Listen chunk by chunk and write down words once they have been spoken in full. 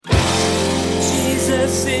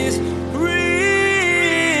Jesus is real.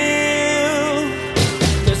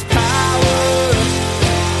 There's power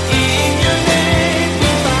in your name.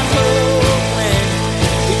 We find hope when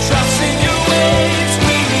we trust in your ways.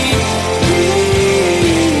 We believe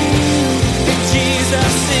that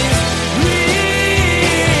Jesus is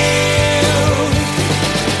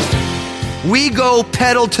real. We go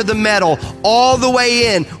pedal to the metal all the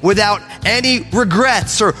way in without any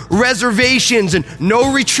regrets or reservations and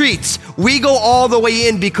no retreats. We go all the way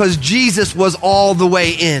in because Jesus was all the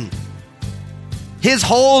way in. His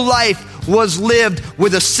whole life was lived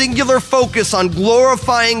with a singular focus on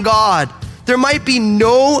glorifying God. There might be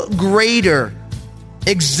no greater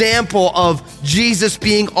example of Jesus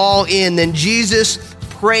being all in than Jesus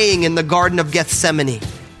praying in the Garden of Gethsemane.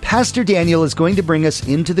 Pastor Daniel is going to bring us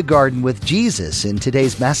into the garden with Jesus in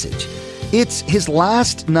today's message. It's his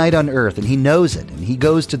last night on earth, and he knows it, and he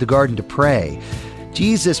goes to the garden to pray.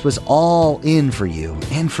 Jesus was all in for you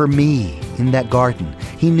and for me in that garden.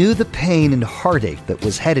 He knew the pain and heartache that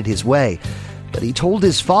was headed his way, but he told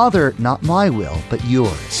his Father, not my will, but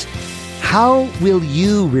yours. How will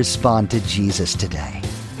you respond to Jesus today?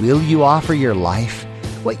 Will you offer your life,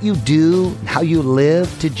 what you do, and how you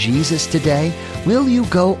live to Jesus today? Will you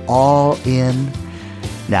go all in?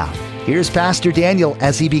 Now, here's Pastor Daniel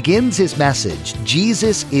as he begins his message.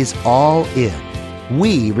 Jesus is all in.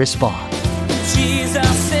 We respond.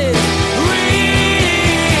 Jesus is real.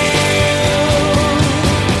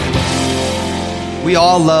 We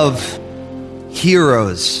all love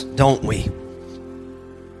heroes, don't we?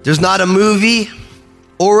 There's not a movie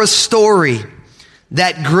or a story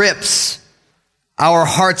that grips our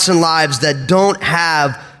hearts and lives that don't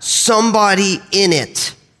have somebody in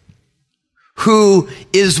it who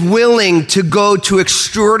is willing to go to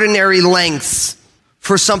extraordinary lengths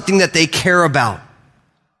for something that they care about.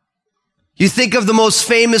 You think of the most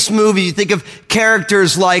famous movie, you think of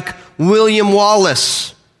characters like William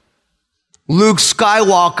Wallace, Luke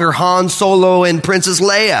Skywalker, Han Solo, and Princess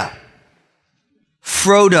Leia,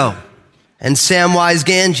 Frodo, and Samwise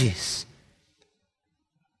Gamgee.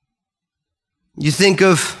 You think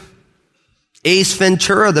of Ace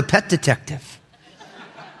Ventura, the pet detective.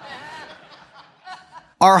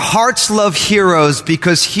 Our hearts love heroes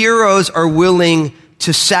because heroes are willing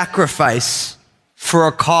to sacrifice for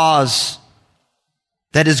a cause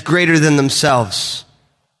that is greater than themselves.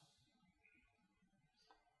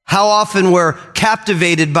 How often we're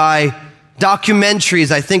captivated by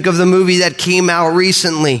documentaries. I think of the movie that came out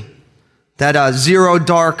recently, that Zero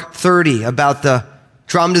Dark 30, about the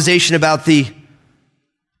dramatization about the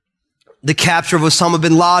capture of Osama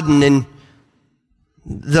bin Laden, and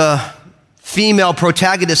the female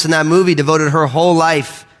protagonist in that movie devoted her whole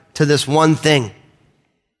life to this one thing.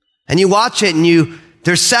 And you watch it and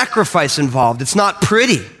there's sacrifice involved. It's not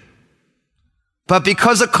pretty. But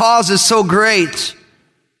because a cause is so great,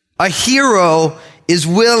 a hero is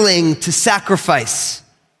willing to sacrifice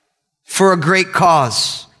for a great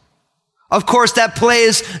cause. Of course, that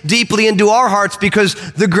plays deeply into our hearts because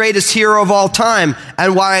the greatest hero of all time,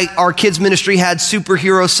 and why our kids' ministry had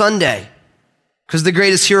Superhero Sunday. Because the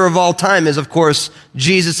greatest hero of all time is, of course,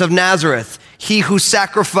 Jesus of Nazareth. He who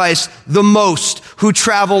sacrificed the most, who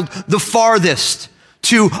traveled the farthest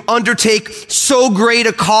to undertake so great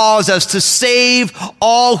a cause as to save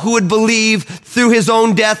all who would believe through his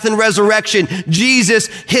own death and resurrection. Jesus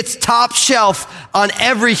hits top shelf on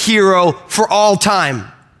every hero for all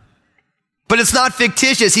time. But it's not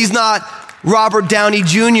fictitious. He's not Robert Downey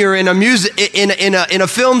Jr. in a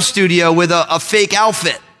film studio with a fake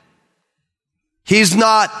outfit. He's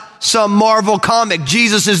not some Marvel comic.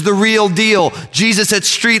 Jesus is the real deal. Jesus at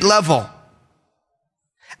street level.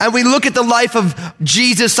 And we look at the life of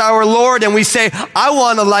Jesus our Lord and we say, I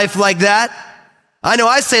want a life like that. I know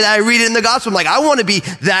I say that. I read it in the gospel. I'm like, I want to be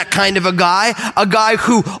that kind of a guy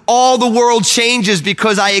who all the world changes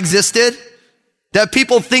because I existed. That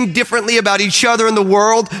people think differently about each other in the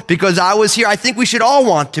world because I was here. I think we should all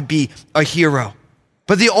want to be a hero.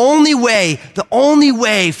 But the only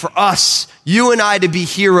way for us, you and I, to be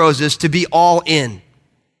heroes is to be all in.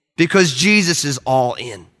 Because Jesus is all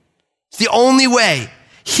in. It's the only way.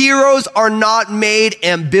 Heroes are not made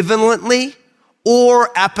ambivalently or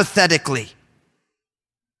apathetically.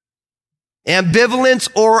 Ambivalence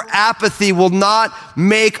or apathy will not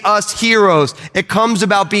make us heroes. It comes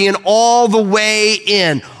about being all the way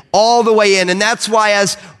in. And that's why,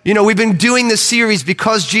 as you know, we've been doing this series,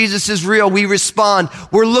 Because Jesus is Real, we respond.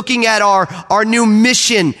 We're looking at our new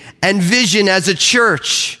mission and vision as a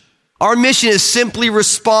church. Our mission is simply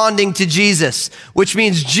responding to Jesus, which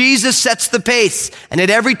means Jesus sets the pace. And at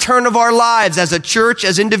every turn of our lives as a church,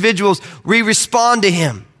 as individuals, we respond to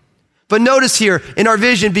him. But notice here in our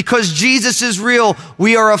vision, because Jesus is real,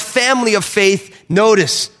 we are a family of faith.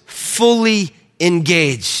 Notice, fully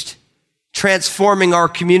engaged, transforming our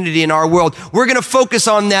community and our world. We're going to focus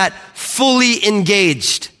on that, fully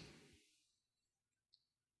engaged.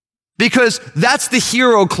 Because that's the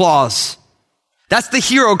hero clause. That's the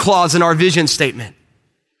hero clause in our vision statement.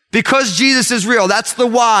 Because Jesus is real, that's the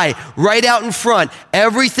why, right out in front.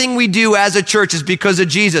 Everything we do as a church is because of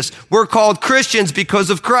Jesus. We're called Christians because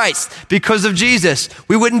of Christ, because of Jesus.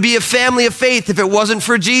 We wouldn't be a family of faith if it wasn't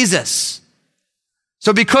for Jesus.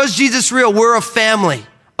 So because Jesus is real, we're a family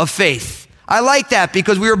of faith. I like that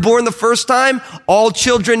because we were born the first time. All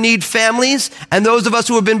children need families, and those of us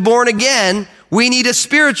who have been born again, we need a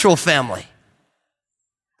spiritual family.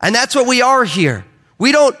 And that's what we are here.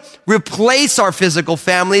 We don't replace our physical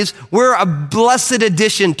families. We're a blessed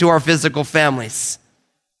addition to our physical families.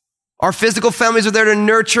 Our physical families are there to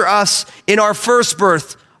nurture us in our first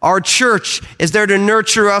birth. Our church is there to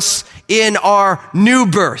nurture us in our new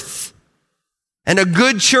birth. And a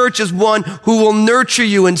good church is one who will nurture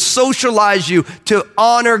you and socialize you to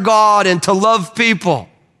honor God and to love people.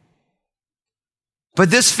 But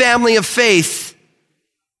this family of faith,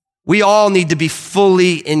 we all need to be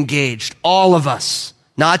fully engaged. All of us.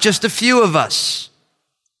 Not just a few of us.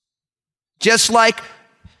 Just like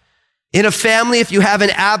in a family, if you have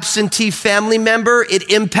an absentee family member,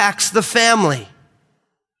 it impacts the family.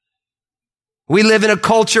 We live in a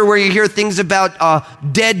culture where you hear things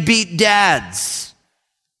about deadbeat dads,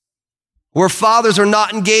 where fathers are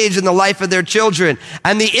not engaged in the life of their children,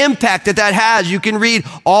 and the impact that that has. You can read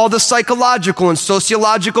all the psychological and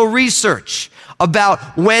sociological research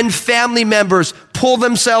about when family members pull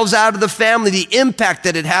themselves out of the family, the impact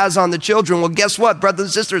that it has on the children. Well, guess what, brothers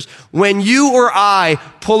and sisters? When you or I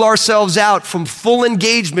pull ourselves out from full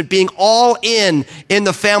engagement, being all in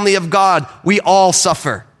the family of God, we all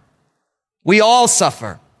suffer. We all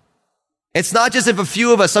suffer. It's not just if a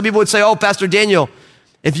few of us, some people would say, oh, Pastor Daniel,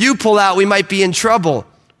 if you pull out, we might be in trouble.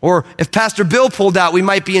 Or if Pastor Bill pulled out, we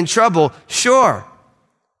might be in trouble. Sure.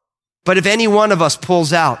 But if any one of us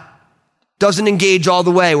pulls out, doesn't engage all the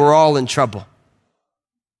way, we're all in trouble.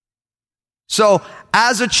 So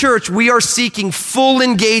as a church, we are seeking full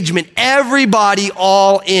engagement, everybody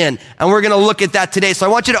all in. And we're going to look at that today. So I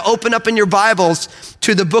want you to open up in your Bibles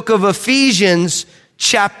to the book of Ephesians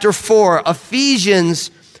chapter 4. Ephesians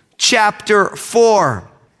chapter 4,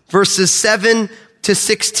 verses 7 to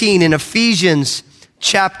 16 in Ephesians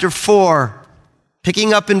chapter 4,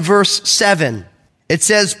 picking up in verse 7. It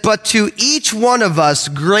says, but to each one of us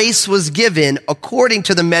grace was given according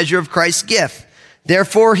to the measure of Christ's gift.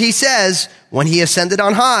 Therefore, he says, when he ascended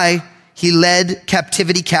on high, he led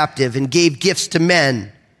captivity captive and gave gifts to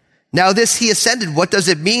men. Now this he ascended, what does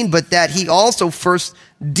it mean? But that he also first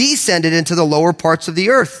descended into the lower parts of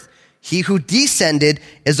the earth. He who descended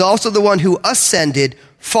is also the one who ascended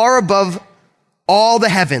far above all the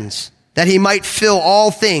heavens, that he might fill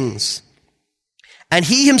all things. And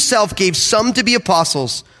he himself gave some to be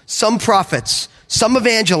apostles, some prophets, some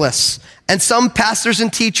evangelists, and some pastors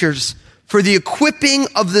and teachers for the equipping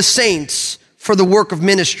of the saints for the work of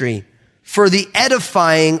ministry, for the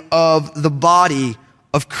edifying of the body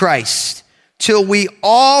of Christ, till we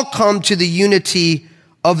all come to the unity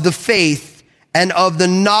of the faith and of the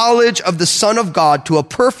knowledge of the Son of God, to a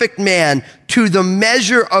perfect man, to the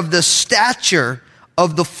measure of the stature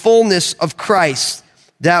of the fullness of Christ,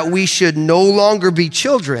 that we should no longer be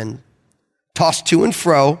children, tossed to and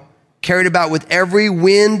fro, carried about with every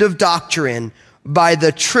wind of doctrine, by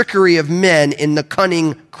the trickery of men in the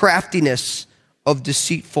cunning craftiness of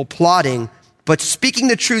deceitful plotting, but speaking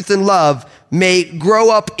the truth in love, may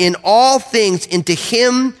grow up in all things into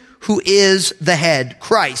him who is the head,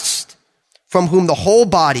 Christ, from whom the whole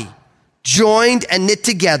body, joined and knit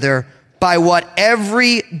together by what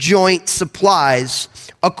every joint supplies,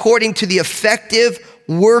 according to the effective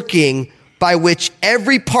working by which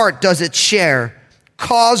every part does its share,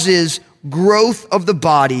 causes growth of the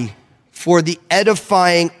body for the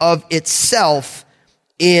edifying of itself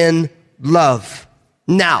in love.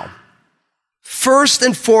 Now, first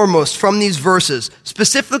and foremost from these verses,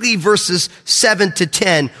 specifically verses 7 to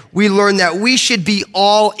 10, we learn that we should be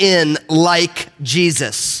all in like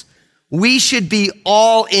Jesus. We should be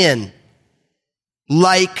all in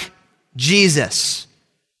like Jesus.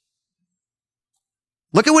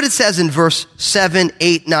 Look at what it says in verse 7,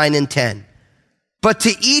 8, 9, and 10. But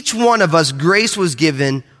to each one of us grace was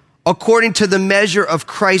given according to the measure of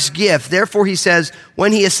Christ's gift. Therefore, he says,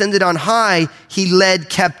 when he ascended on high, he led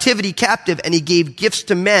captivity captive and he gave gifts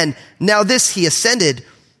to men. Now this he ascended.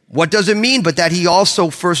 What does it mean? But that he also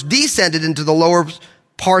first descended into the lower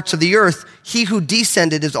parts of the earth, he who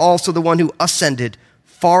descended is also the one who ascended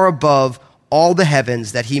far above all the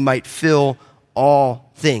heavens, that he might fill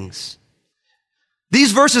all things.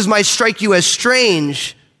 These verses might strike you as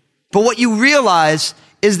strange, but what you realize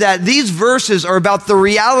is that these verses are about the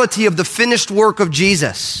reality of the finished work of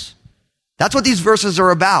Jesus. That's what these verses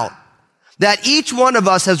are about. That each one of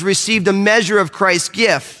us has received a measure of Christ's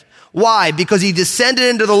gift. Why? Because he descended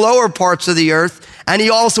into the lower parts of the earth, and he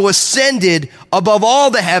also ascended above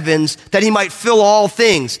all the heavens that he might fill all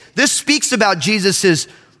things. This speaks about Jesus'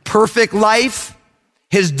 perfect life,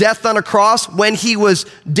 his death on a cross, when he was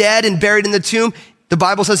dead and buried in the tomb. The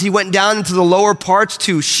Bible says he went down into the lower parts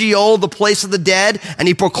to Sheol, the place of the dead, and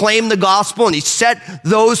he proclaimed the gospel, and he set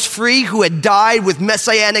those free who had died with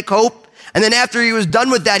messianic hope. And then after he was done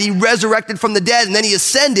with that, he resurrected from the dead, and then he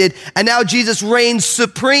ascended, and now Jesus reigns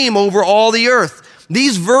supreme over all the earth.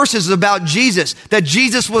 These verses about Jesus, that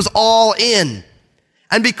Jesus was all in.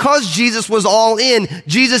 And because Jesus was all in,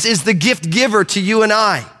 Jesus is the gift giver to you and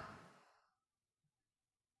I.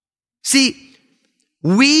 See,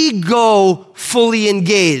 we go fully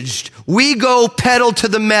engaged. We go pedal to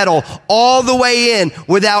the metal all the way in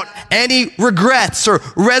without any regrets or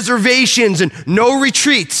reservations and no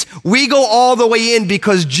retreats. We go all the way in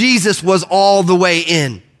because Jesus was all the way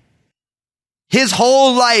in. His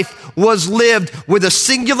whole life was lived with a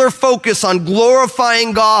singular focus on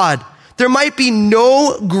glorifying God. There might be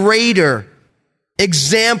no greater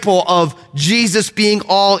example of Jesus being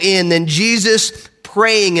all in than Jesus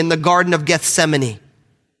praying in the Garden of Gethsemane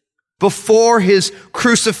before his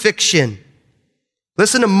crucifixion.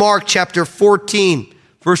 Listen to Mark chapter 14,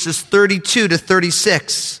 verses 32 to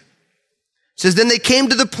 36. It says, then they came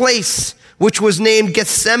to the place which was named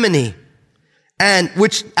Gethsemane, and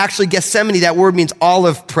which actually Gethsemane, that word means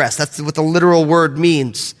olive press. That's what the literal word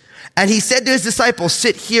means. And he said to his disciples,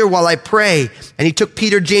 sit here while I pray. And he took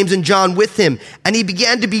Peter, James, and John with him, and he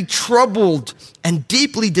began to be troubled and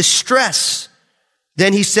deeply distressed.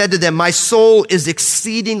 Then he said to them, my soul is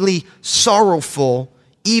exceedingly sorrowful,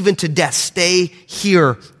 even to death. Stay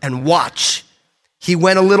here and watch. He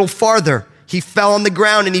went a little farther. He fell on the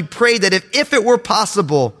ground and he prayed that if it were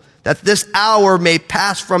possible, that this hour may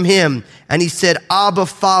pass from him. And he said, Abba,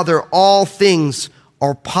 Father, all things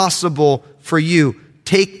are possible for you.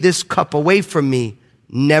 Take this cup away from me.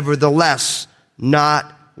 Nevertheless, not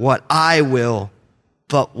what I will,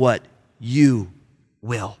 but what you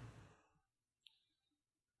will.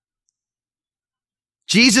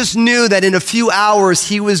 Jesus knew that in a few hours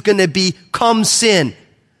he was going to become sin.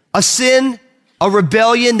 A sin, a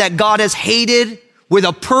rebellion that God has hated with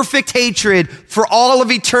a perfect hatred for all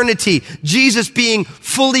of eternity. Jesus, being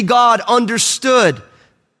fully God, understood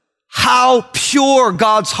how pure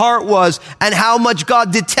God's heart was and how much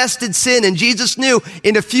God detested sin. And Jesus knew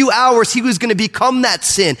in a few hours he was going to become that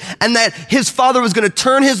sin, and that his Father was going to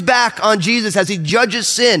turn his back on Jesus as he judges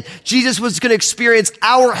sin. Jesus was going to experience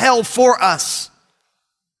our hell for us.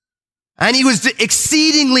 And he was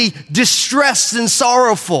exceedingly distressed and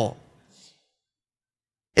sorrowful.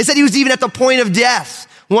 It said he was even at the point of death.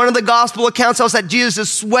 One of the gospel accounts tells us that Jesus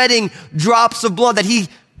is sweating drops of blood, that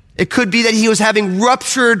it could be that he was having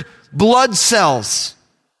ruptured blood cells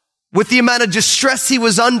with the amount of distress he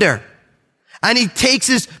was under. And he takes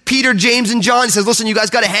his Peter, James, and John. He says, listen, you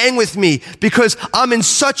guys got to hang with me because I'm in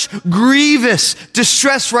such grievous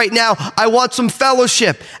distress right now. I want some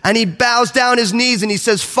fellowship. And he bows down his knees and he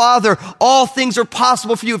says, Father, all things are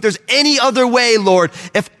possible for you. If there's any other way, Lord,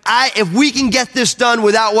 if we can get this done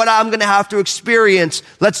without what I'm going to have to experience,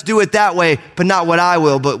 let's do it that way, but not what I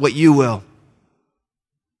will, but what you will.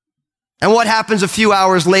 And what happens a few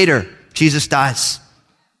hours later? Jesus dies.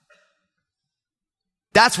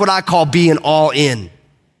 That's what I call being all in.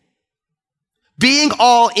 Being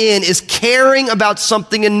all in is caring about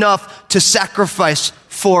something enough to sacrifice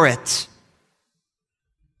for it.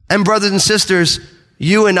 And brothers and sisters,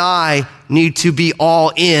 you and I need to be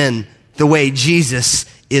all in the way Jesus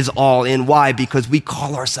is all in. Why? Because we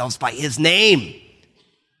call ourselves by his name.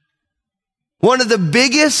 One of the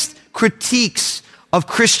biggest critiques of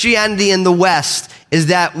Christianity in the West is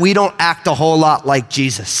that we don't act a whole lot like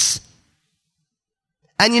Jesus.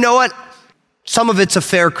 And you know what? Some of it's a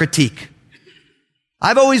fair critique.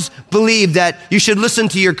 I've always believed that you should listen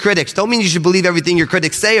to your critics. Don't mean you should believe everything your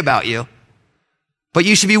critics say about you, but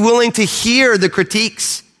you should be willing to hear the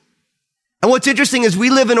critiques. And what's interesting is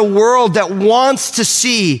we live in a world that wants to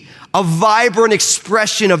see a vibrant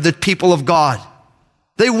expression of the people of God.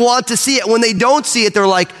 They want to see it. When they don't see it, they're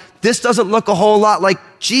like, this doesn't look a whole lot like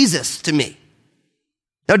Jesus to me.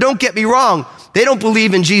 Now, don't get me wrong. They don't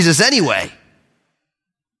believe in Jesus anyway.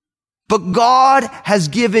 But God has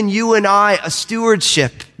given you and I a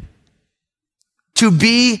stewardship to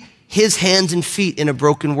be his hands and feet in a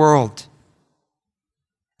broken world.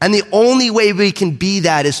 And the only way we can be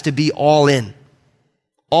that is to be all in,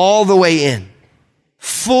 all the way in,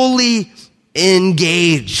 fully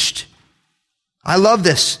engaged. I love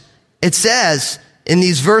this. It says in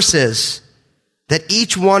these verses that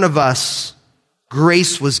each one of us,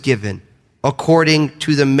 grace was given according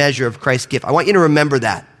to the measure of Christ's gift. I want you to remember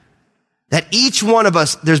that each one of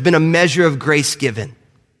us, there's been a measure of grace given.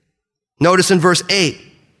 Notice in verse 8,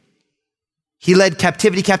 he led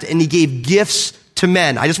captivity captive and he gave gifts to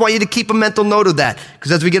men. I just want you to keep a mental note of that,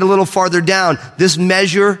 because as we get a little farther down, this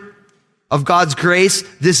measure of God's grace,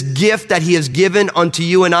 this gift that he has given unto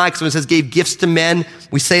you and I, because when it says gave gifts to men,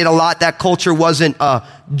 we say it a lot. That culture wasn't a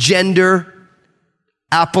gender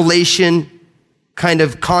appellation kind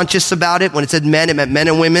of conscious about it. When it said men, it meant men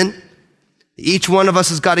and women. Each one of us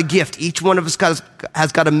has got a gift. Each one of us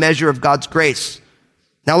has got a measure of God's grace.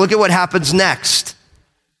 Now look at what happens next.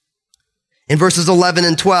 In verses 11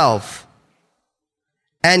 and 12.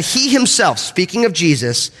 And he himself, speaking of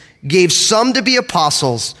Jesus, gave some to be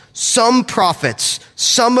apostles, some prophets,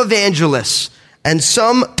 some evangelists, and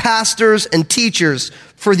some pastors and teachers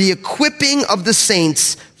for the equipping of the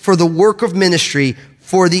saints for the work of ministry,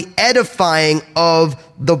 for the edifying of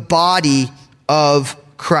the body of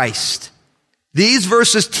Christ. These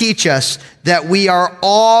verses teach us that we are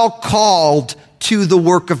all called to the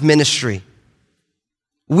work of ministry.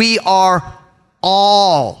 We are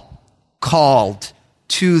all called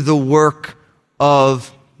to the work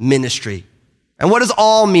of ministry. And what does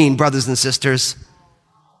all mean, brothers and sisters?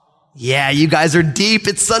 Yeah, you guys are deep.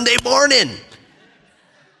 It's Sunday morning.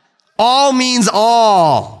 All means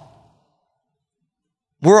all.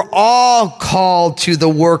 We're all called to the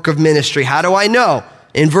work of ministry. How do I know?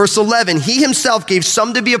 In verse 11, he himself gave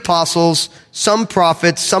some to be apostles, some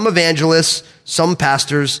prophets, some evangelists, some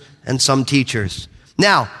pastors, and some teachers.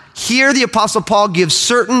 Now, here the Apostle Paul gives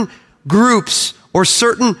certain groups or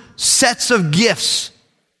certain sets of gifts.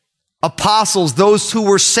 Apostles, those who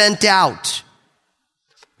were sent out.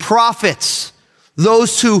 Prophets,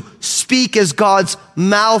 those who speak as God's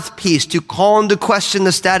mouthpiece to call into question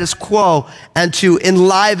the status quo and to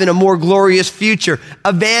enliven a more glorious future.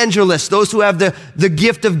 Evangelists, those who have the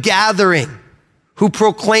gift of gathering, who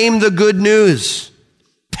proclaim the good news.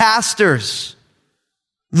 Pastors,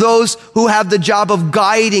 those who have the job of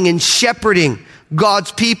guiding and shepherding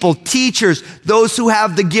God's people. Teachers, those who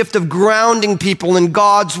have the gift of grounding people in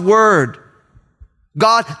God's word.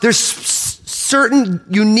 There's certain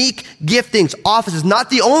unique giftings, offices, not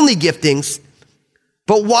the only giftings,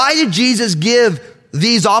 but why did Jesus give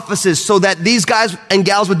these offices? So that these guys and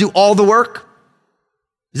gals would do all the work?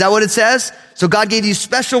 Is that what it says? So God gave these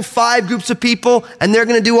special 5 groups of people and they're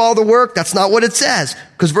going to do all the work? That's not what it says.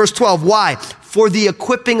 Because verse 12, why? For the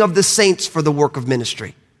equipping of the saints for the work of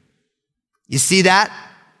ministry. You see that?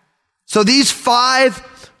 So these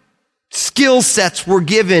 5 skill sets were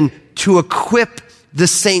given to equip the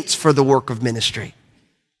saints for the work of ministry.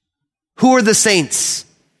 Who are the saints?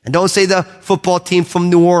 And don't say the football team from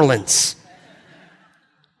New Orleans.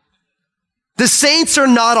 The saints are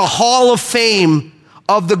not a hall of fame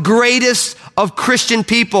of the greatest of Christian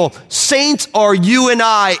people. Saints are you and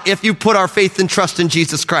I if you put our faith and trust in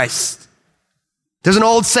Jesus Christ. There's an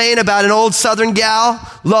old saying about an old Southern gal,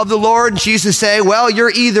 love the Lord, and she used to say, well,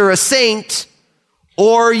 you're either a saint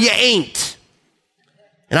or you ain't.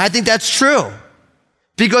 And I think that's true.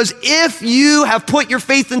 Because if you have put your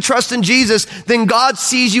faith and trust in Jesus, then God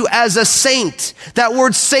sees you as a saint. That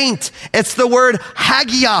word saint, it's the word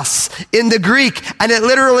hagios in the Greek, and it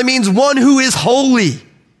literally means one who is holy.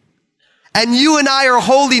 And you and I are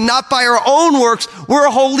holy not by our own works. We're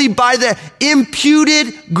holy by the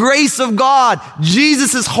imputed grace of God.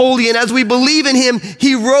 Jesus is holy, and as we believe in him,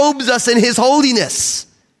 he robes us in his holiness.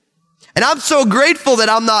 And I'm so grateful that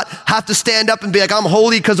I'm not have to stand up and be like, I'm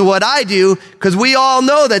holy because of what I do, because we all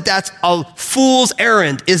know that that's a fool's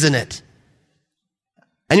errand, isn't it?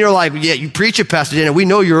 And you're like, yeah, you preach it, Pastor Dana. We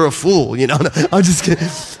know you're a fool, you know. I'm just kidding.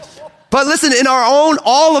 But listen, in our own,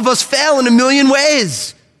 all of us fail in a million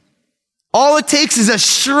ways. All it takes is a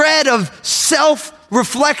shred of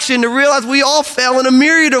self-reflection to realize we all fail in a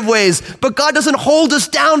myriad of ways. But God doesn't hold us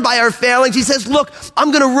down by our failings. He says, look,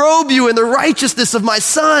 I'm going to robe you in the righteousness of my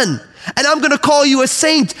Son. And I'm going to call you a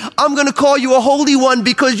saint. I'm going to call you a holy one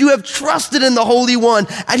because you have trusted in the Holy One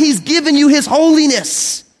and he's given you his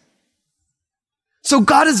holiness. So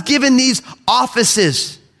God has given these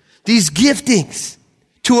offices, these giftings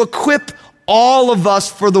to equip all of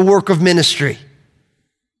us for the work of ministry.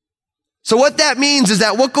 So what that means is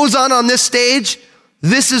that what goes on this stage,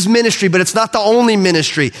 This is ministry, but it's not the only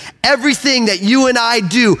ministry. Everything that you and I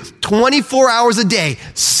do 24 hours a day,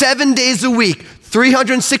 7 days a week,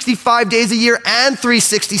 365 days a year, and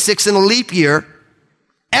 366 in a leap year,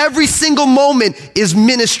 every single moment is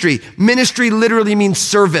ministry. Ministry literally means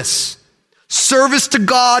service. Service to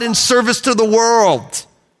God and service to the world.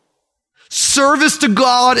 Service to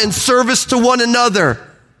God and service to one another.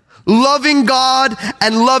 Loving God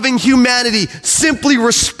and loving humanity. Simply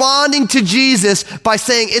responding to Jesus by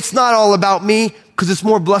saying, it's not all about me, because it's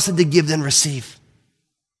more blessed to give than receive.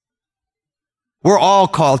 We're all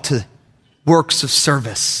called to works of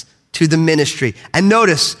service, to the ministry. And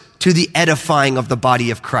notice, to the edifying of the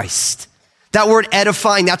body of Christ. That word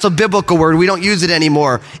edifying, that's a biblical word. We don't use it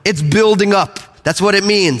anymore. It's building up. That's what it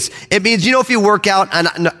means. It means, if you work out,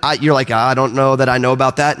 and you're like, I don't know that I know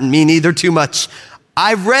about that, and me neither, too much.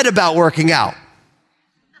 I've read about working out.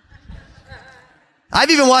 I've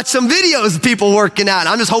even watched some videos of people working out.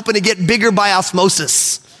 I'm just hoping to get bigger by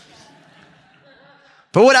osmosis.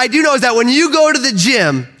 But what I do know is that when you go to the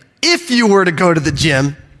gym, if you were to go to the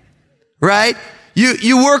gym, right?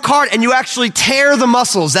 You work hard and you actually tear the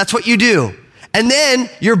muscles. That's what you do. And then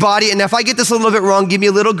your body, and if I get this a little bit wrong, give me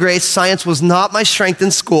a little grace. Science was not my strength in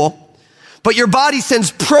school. But your body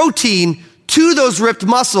sends protein to those ripped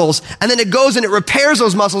muscles, and then it goes and it repairs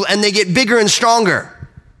those muscles, and they get bigger and stronger.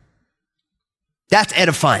 That's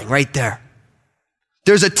edifying right there.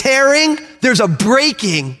 There's a tearing, there's a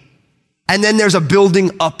breaking, and then there's a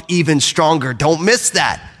building up even stronger. Don't miss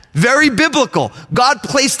that. Very biblical. God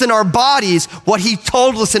placed in our bodies what he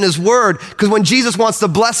told us in his word, because when Jesus wants to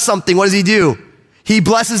bless something, what does he do? He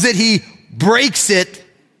blesses it, he breaks it,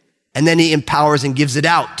 and then he empowers and gives it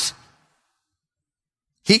out.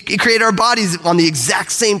 He created our bodies on the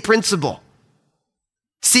exact same principle.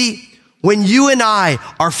 See, when you and I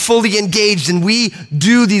are fully engaged and we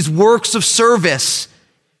do these works of service,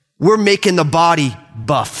 we're making the body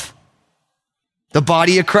buff. The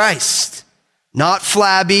body of Christ. Not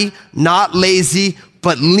flabby, not lazy,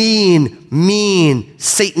 but lean, mean,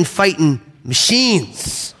 Satan-fighting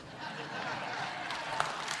machines.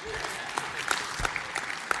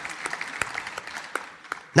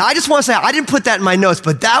 Now, I just want to say, I didn't put that in my notes,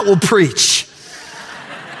 but that will preach.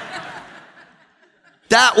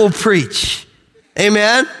 That will preach.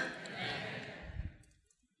 Amen?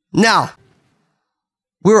 Now,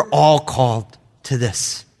 we're all called to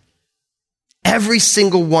this. Every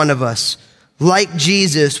single one of us, like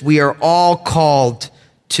Jesus, we are all called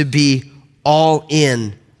to be all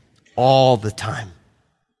in all the time.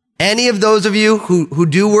 Any of those of you who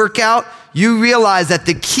do work out, you realize that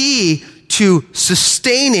the key to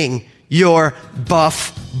sustaining your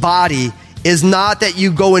buff body is not that you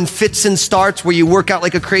go in fits and starts where you work out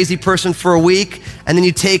like a crazy person for a week and then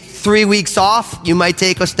you take 3 weeks off. You might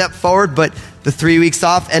take a step forward, but the 3 weeks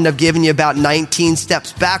off end up giving you about 19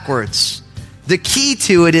 steps backwards. The key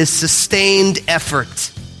to it is sustained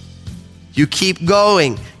effort. You keep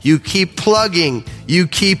going, you keep plugging, you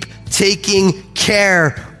keep taking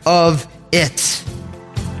care of it.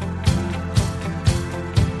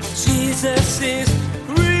 Jesus is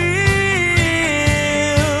real.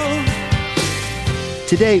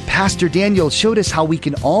 Today, Pastor Daniel showed us how we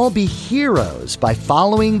can all be heroes by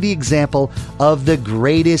following the example of the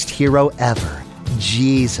greatest hero ever,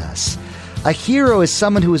 Jesus. A hero is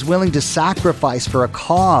someone who is willing to sacrifice for a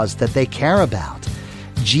cause that they care about.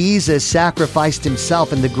 Jesus sacrificed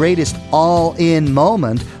himself in the greatest all-in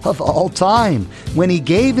moment of all time, when he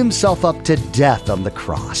gave himself up to death on the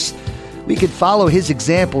cross. We can follow his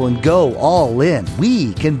example and go all in.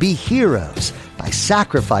 We can be heroes by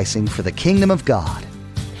sacrificing for the kingdom of God.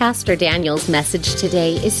 Pastor Daniel's message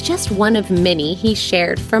today is just one of many he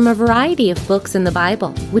shared from a variety of books in the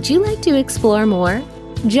Bible. Would you like to explore more?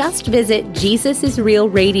 Just visit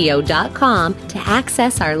JesusIsRealRadio.com to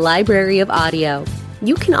access our library of audio.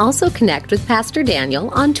 You can also connect with Pastor Daniel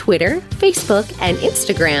on Twitter, Facebook, and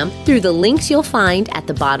Instagram through the links you'll find at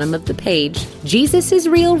the bottom of the page,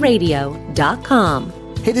 JesusIsRealRadio.com.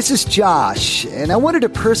 Hey, this is Josh, and I wanted to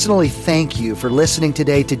personally thank you for listening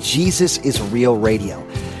today to Jesus is Real Radio.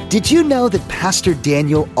 Did you know that Pastor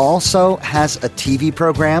Daniel also has a TV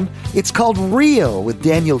program? It's called Real with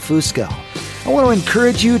Daniel Fusco. I want to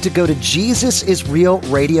encourage you to go to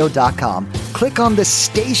JesusIsRealRadio.com, click on the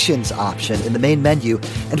Stations option in the main menu,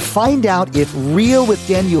 and find out if Real with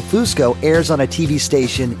Daniel Fusco airs on a TV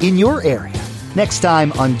station in your area. Next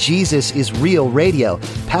time on Jesus is Real Radio,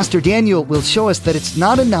 Pastor Daniel will show us that it's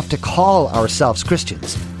not enough to call ourselves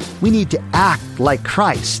Christians. We need to act like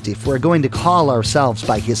Christ if we're going to call ourselves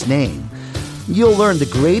by his name. You'll learn the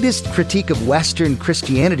greatest critique of Western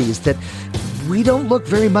Christianity is that we don't look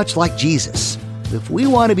very much like Jesus. If we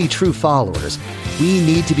want to be true followers, we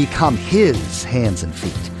need to become His hands and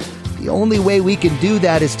feet. The only way we can do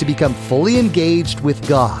that is to become fully engaged with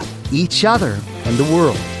God, each other, and the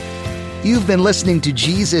world. You've been listening to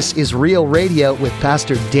Jesus is Real Radio with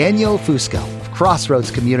Pastor Daniel Fusco of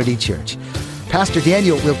Crossroads Community Church. Pastor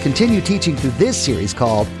Daniel will continue teaching through this series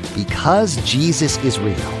called Because Jesus is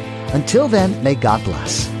Real. Until then, may God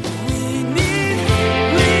bless.